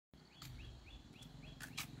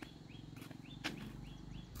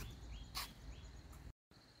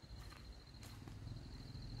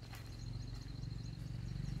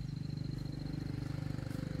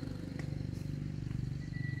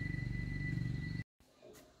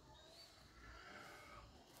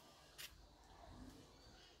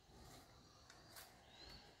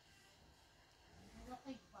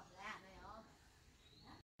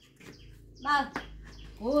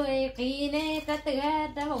ui kỳ này ta từ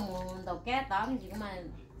ta vòng đầu cá tóm gì mà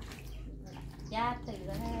giá từ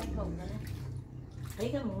đó thùng đó thấy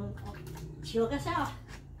cái một chiều cái sao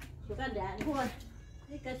chiều cái đạn luôn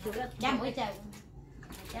thấy cái chiều cái giá mỗi trời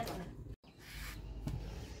chết rồi.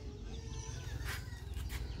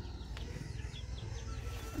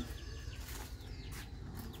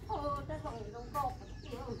 ô ta vòng đông cọp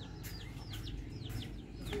chiều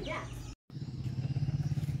gì nhá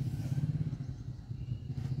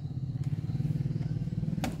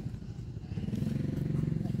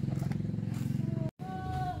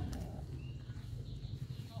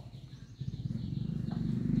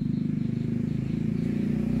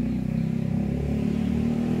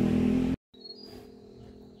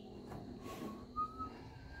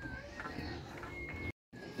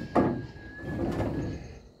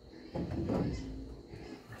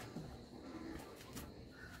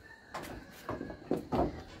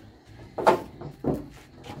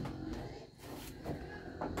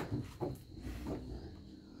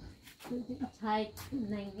Thầy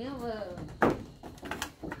này nhớ vợ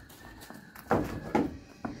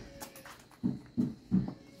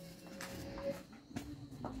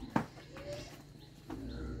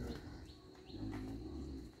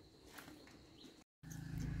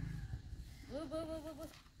bơ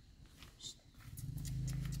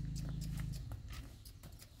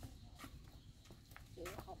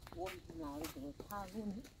học quân nói rồi tha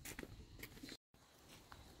luôn.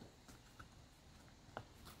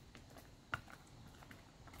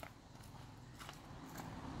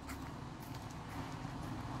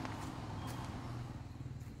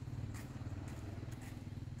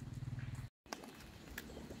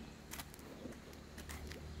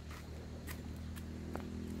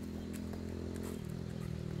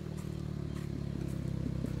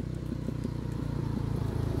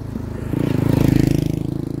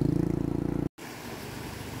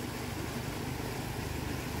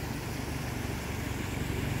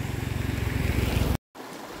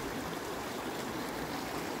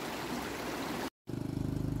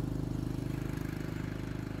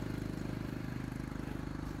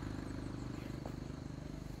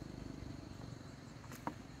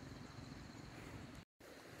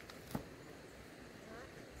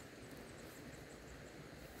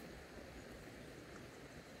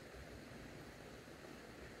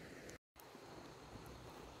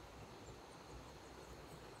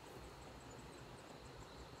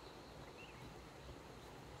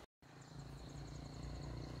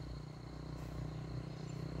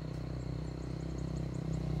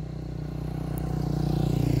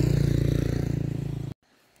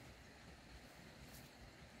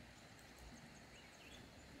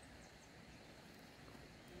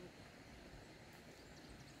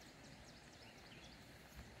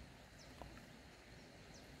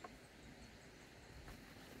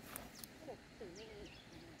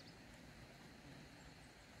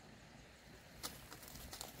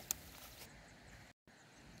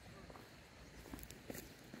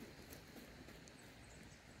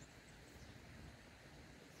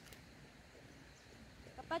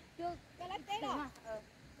 Bắt chưa cái lát té rồi.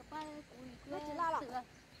 Bắt ui chưa tự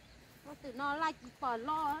nó tự nó lại chỉ bỏ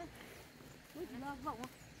lo ấy. Nó chỉ lo vọng.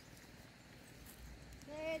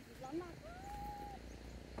 Thế chỉ lo mà.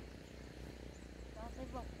 Đó cái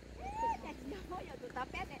vọng. Chặt nó giờ tụi ta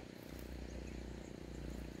pét này.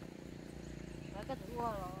 Và cái thua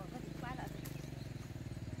rồi, cái thua lại.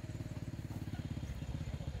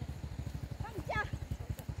 Không chưa.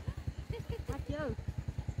 Bắt chưa.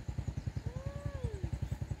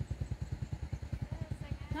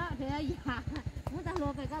 Thế dạ muốn ta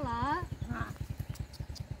lùa về cái lá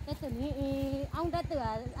cái từนี้ông đã từ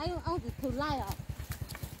ông từ thử lại à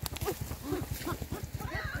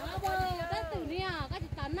bơ cái từ này à cái gì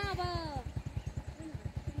tán nào bơ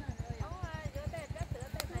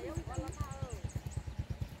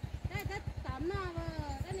cái tán nào bơ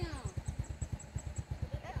cái này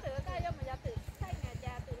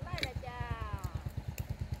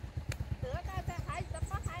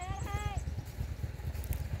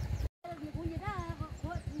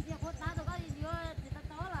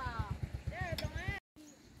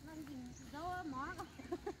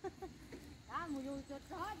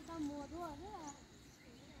mùa thua thế là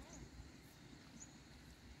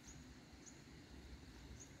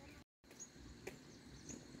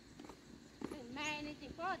mẹ này chỉ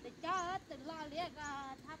có để cho tự lo liếc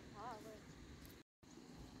thắp họ rồi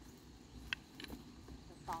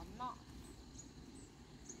tóm nọ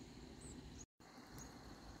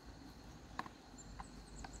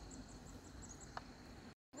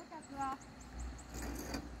rất là vừa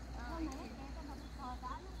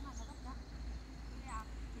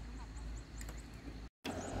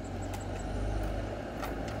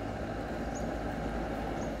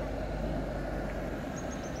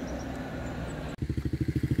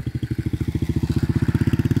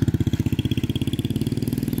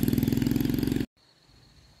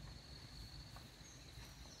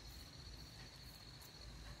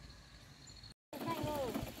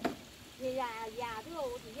già thứ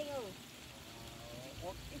đồ thì riêng rồi.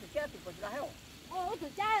 Ít thì chết thì còn ra hết. Từ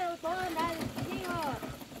trái rồi tôi đây riêng rồi.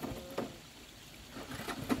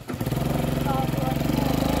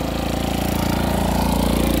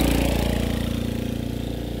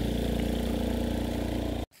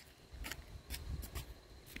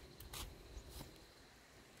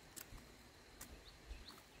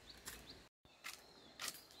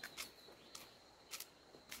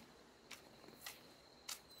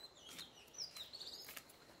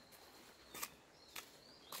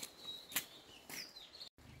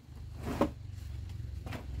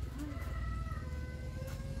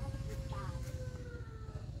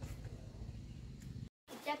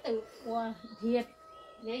 Từ thiệt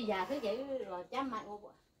vậy già thứ vậy là cha mày ô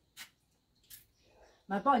bộ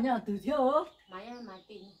Mà bao nhiêu từ thiếu mày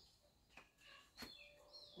tin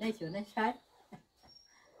đây sửa này sai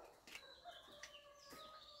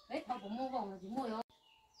đấy tao cũng mua vòng là chỉ mua thôi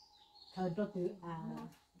thời cho từ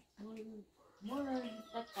mua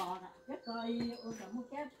đất cò đó cái coi ôi cả mua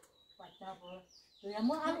kép quả chào rồi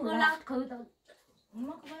mua ăn có lao khử tao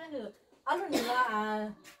mua có cái được ăn luôn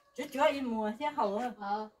là chưa im mùa sẽ hậu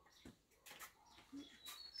ờ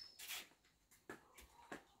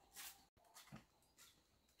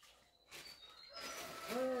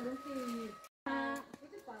đúng khi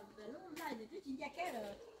cái quả để lúc này thì cái chín da cái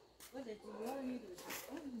rồi có thể chỉ vô đi được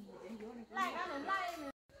lại nó lại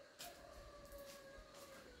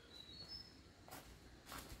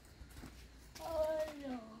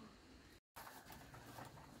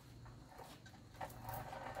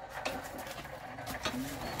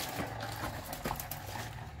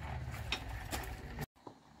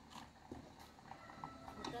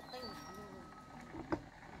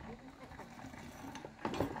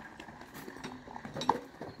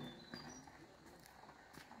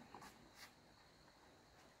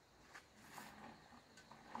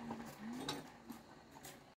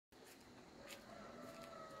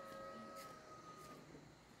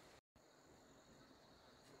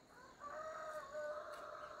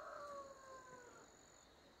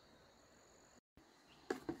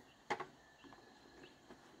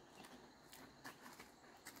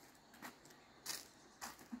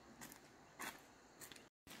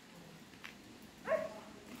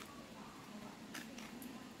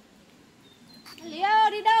Lý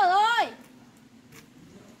ơi đi đâu rồi?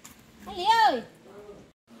 Anh Lý ơi.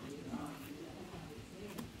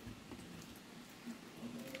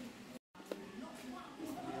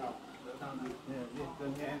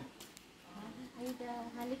 Anh cho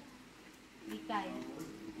 2 lít đi cày.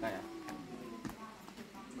 Cày à?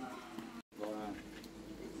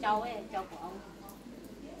 Trâu ấy, trâu của ông.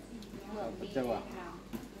 Mượn đi trâu à?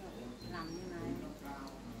 làm như này.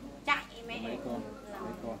 Chạy mẹ. Mấy con?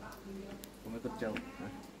 Có mấy con trâu.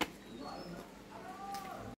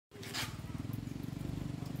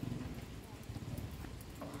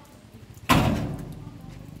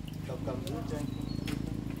 Cầm giữ trên.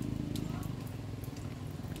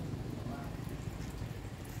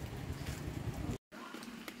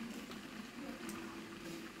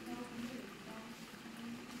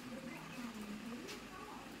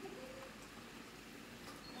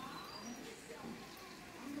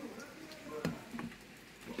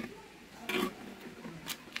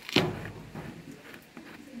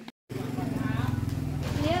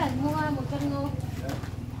 Mua 1 cân ngô.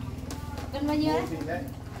 Cân bao nhiêu đấy?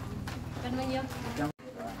 Cân bao nhiêu? 100.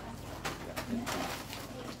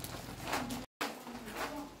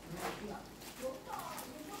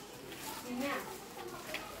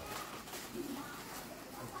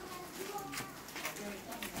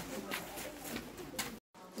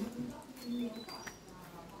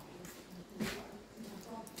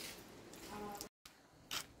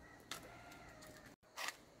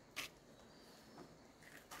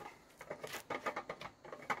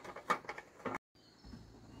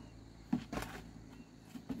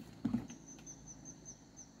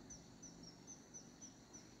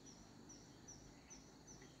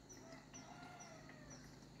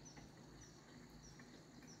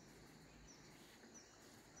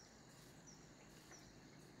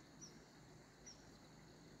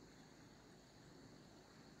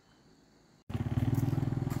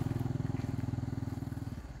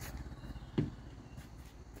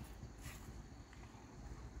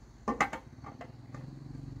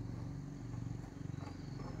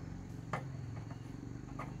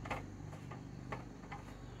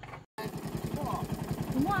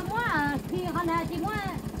 Thì con này chỉ mua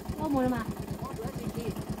ô mùi mà.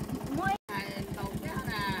 Mua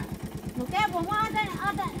một cái bộ mua đây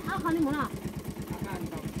ở con đi mua nào.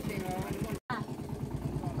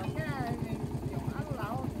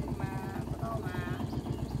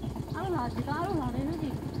 Alo là chỉ có lúc nào đấy nó gì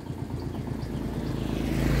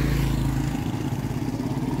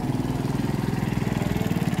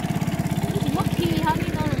chỉ mất khi hơn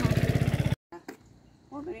đi đâu rồi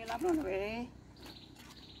Ôi cái này lắp nó về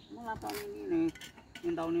nó lắp vào như này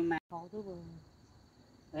nhìn đầu này mà có tôi vừa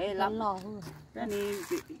đấy lắp lò thôi cái này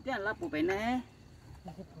cái lắp của bên này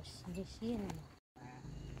cái gì xiên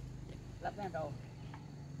lắp bên đầu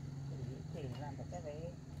thì làm được cái đấy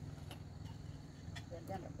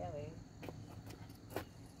làm được cái đấy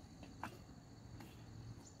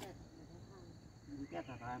cái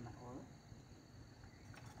thằng này mà ôi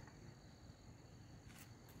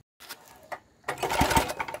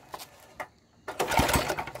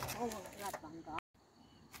lặt bằng có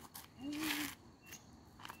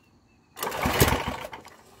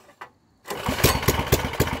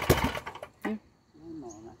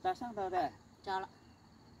ta sang đâu đây cho lại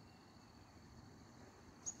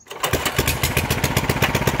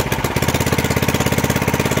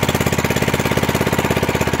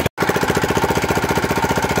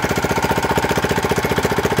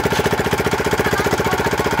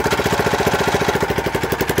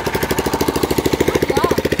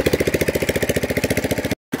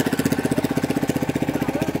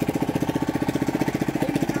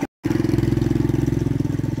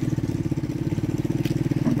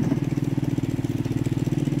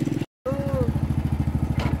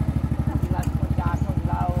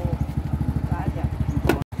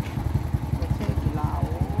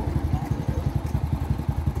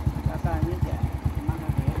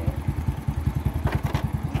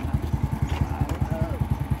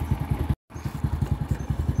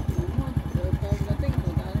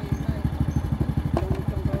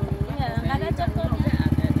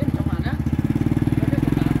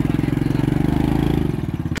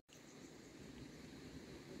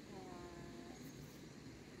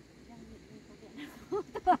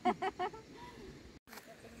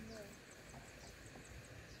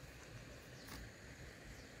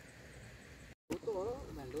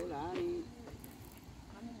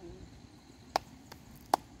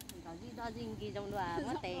dinh kỳ trong đó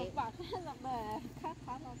mất tệ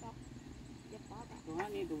tụi nó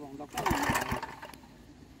đi tụi vòng đọc cái này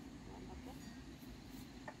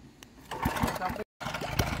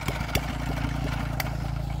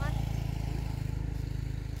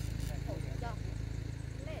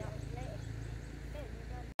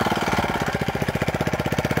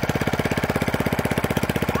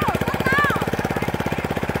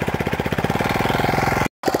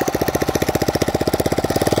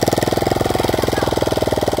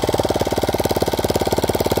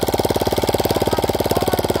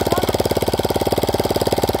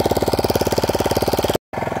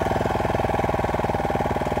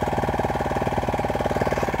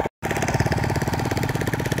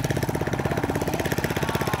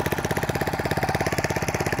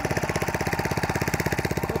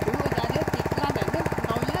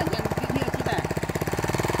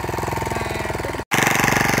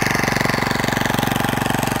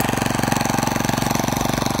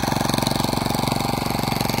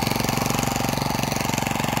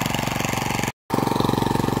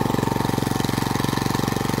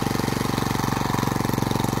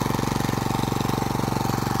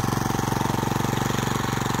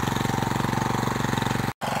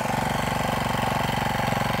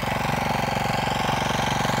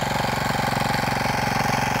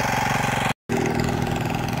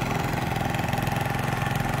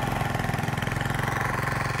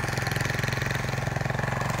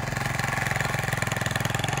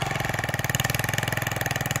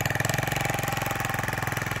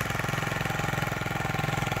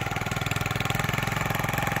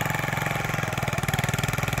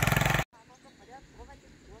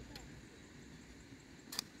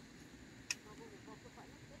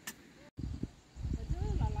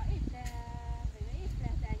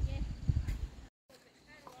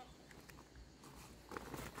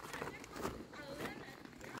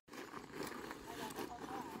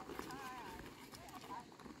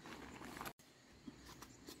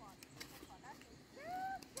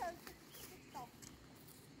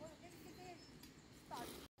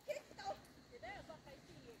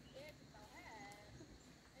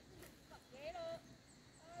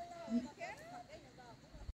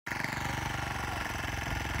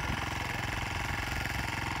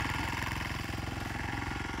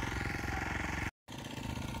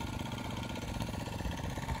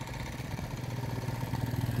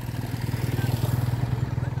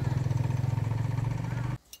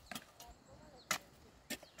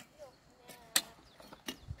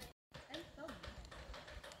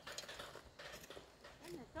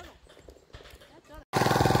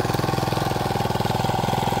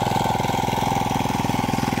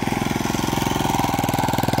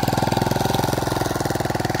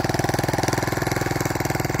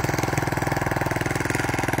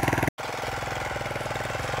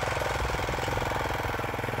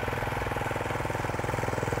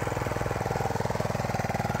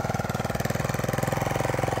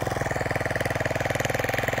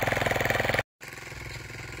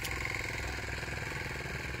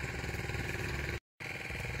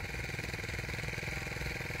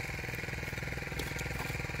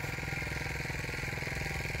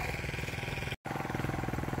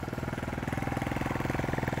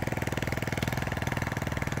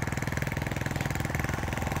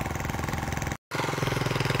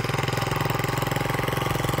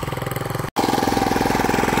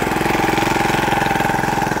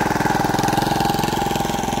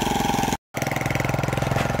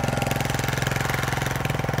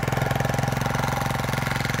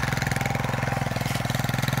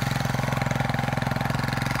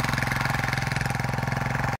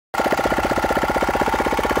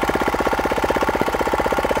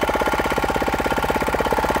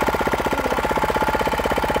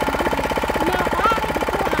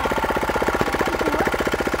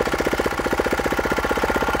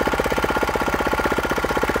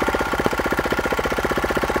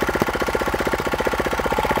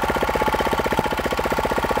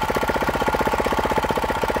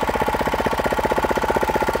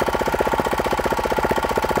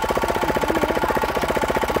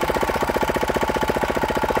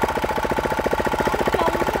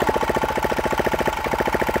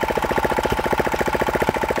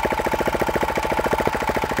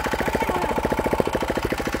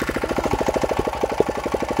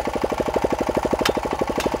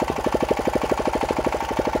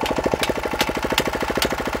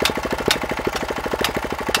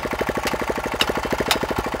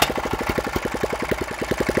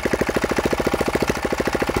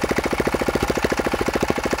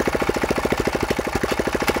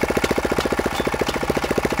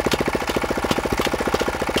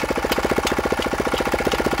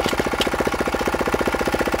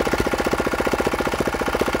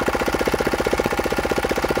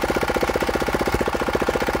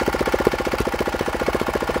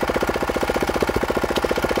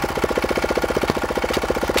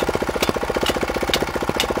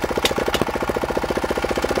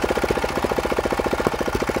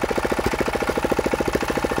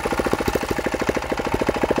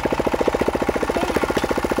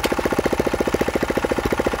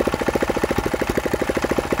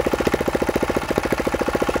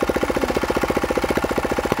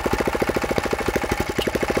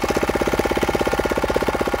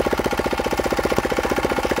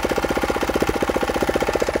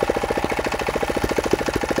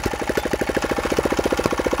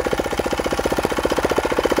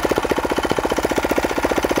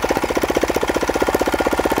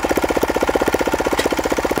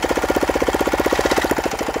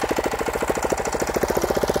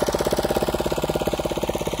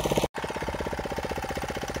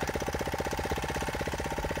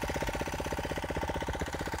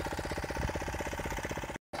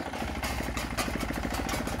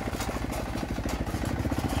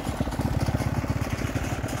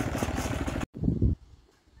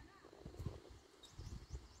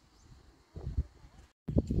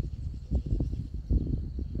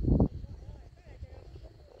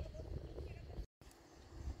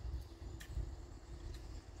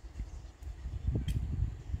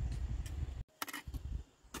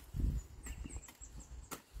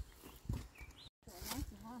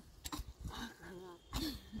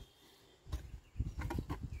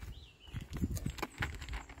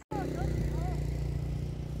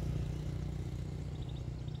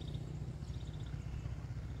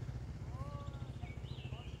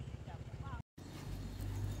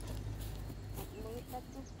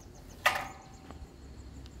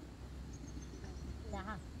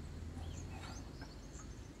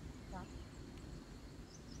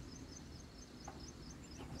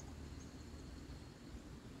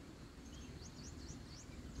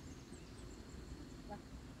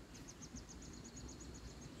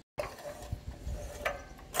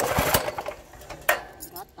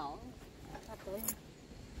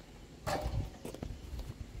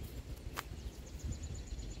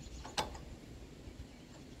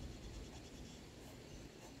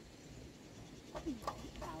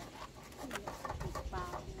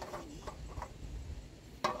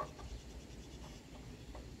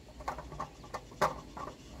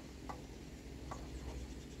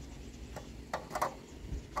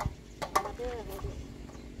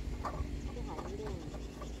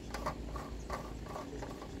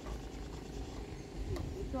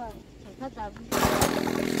rồi thất là